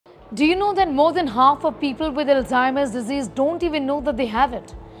Do you know that more than half of people with Alzheimer's disease don't even know that they have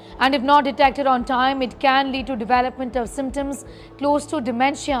it? And if not detected on time, it can lead to development of symptoms close to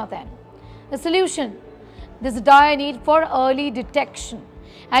dementia then. The solution: there's a dire need for early detection,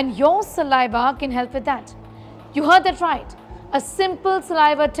 and your saliva can help with that. You heard that right. A simple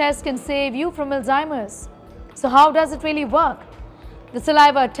saliva test can save you from Alzheimer's. So how does it really work? The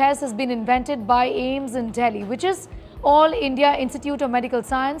saliva test has been invented by AIIMS in Delhi, which is All India Institute of Medical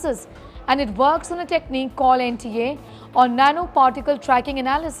Sciences, and it works on a technique called NTA, or nanoparticle tracking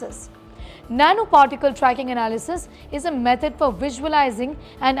analysis. Nanoparticle tracking analysis is a method for visualizing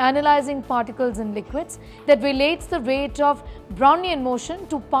and analyzing particles in liquids that relates the rate of Brownian motion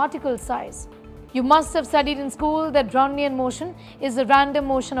to particle size. You must have studied in school that Brownian motion is the random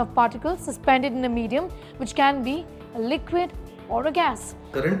motion of particles suspended in a medium, which can be a liquid or a gas.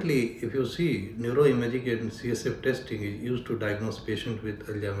 Currently, if you see, neuroimaging and CSF testing is used to diagnose patients with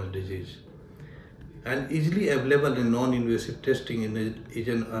Alzheimer's disease. And easily available in non-invasive testing is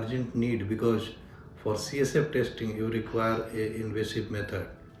an urgent need, because for CSF testing you require an invasive method.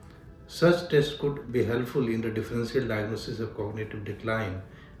 Such tests could be helpful in the differential diagnosis of cognitive decline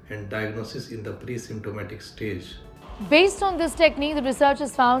and diagnosis in the pre-symptomatic stage. Based on this technique, the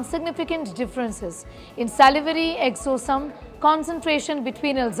researchers found significant differences in salivary exosome concentration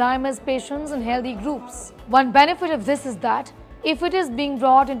between Alzheimer's patients and healthy groups. One benefit of this is that if it is being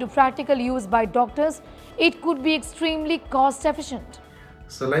brought into practical use by doctors, it could be extremely cost efficient.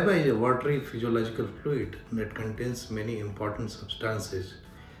 Saliva is a watery physiological fluid that contains many important substances.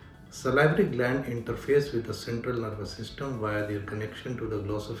 Salivary glands interface with the central nervous system via their connection to the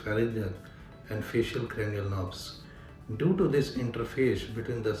glossopharyngeal and facial cranial nerves. Due to this interface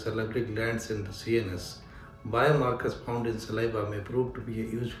between the salivary glands and the CNS, biomarkers found in saliva may prove to be a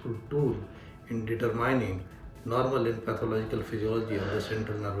useful tool in determining normal and pathological physiology of the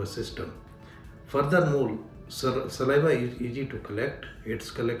central nervous system. Furthermore, saliva is easy to collect,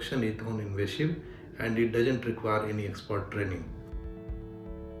 its collection is non-invasive, and it doesn't require any expert training.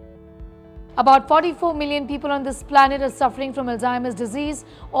 About 44 million people on this planet are suffering from Alzheimer's disease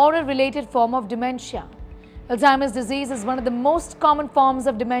or a related form of dementia. Alzheimer's disease is one of the most common forms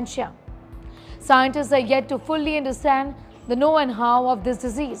of dementia. Scientists are yet to fully understand the no and how of this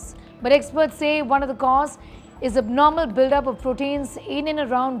disease, but experts say one of the causes is abnormal buildup of proteins in and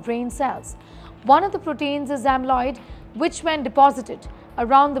around brain cells. One of the proteins is amyloid, which when deposited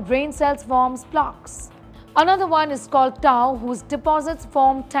around the brain cells forms plaques. Another one is called tau, whose deposits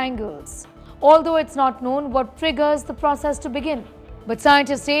form tangles. Although it's not known what triggers the process to begin. But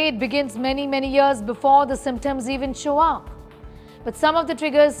scientists say it begins many years before the symptoms even show up. But some of the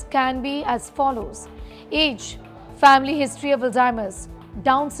triggers can be as follows: age, family history of Alzheimer's,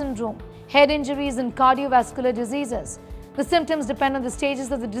 Down syndrome, head injuries and cardiovascular diseases. The symptoms depend on the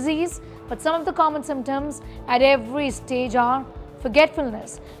stages of the disease, but some of the common symptoms at every stage are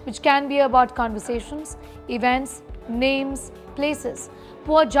forgetfulness, which can be about conversations, events, names, places,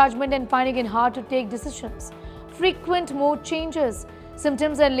 poor judgment and finding it hard to take decisions, frequent mood changes.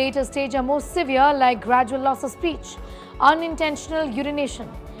 Symptoms at later stage are more severe, like gradual loss of speech, unintentional urination,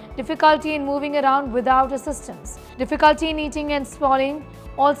 difficulty in moving around without assistance, difficulty in eating and swallowing,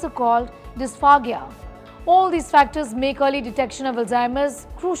 also called dysphagia. All these factors make early detection of Alzheimer's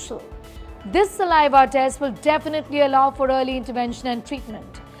crucial. This saliva test will definitely allow for early intervention and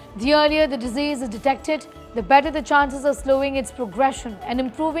treatment. The earlier the disease is detected, the better the chances of slowing its progression and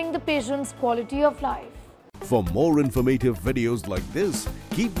improving the patient's quality of life. For more informative videos like this,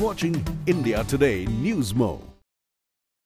 keep watching India Today News Mo.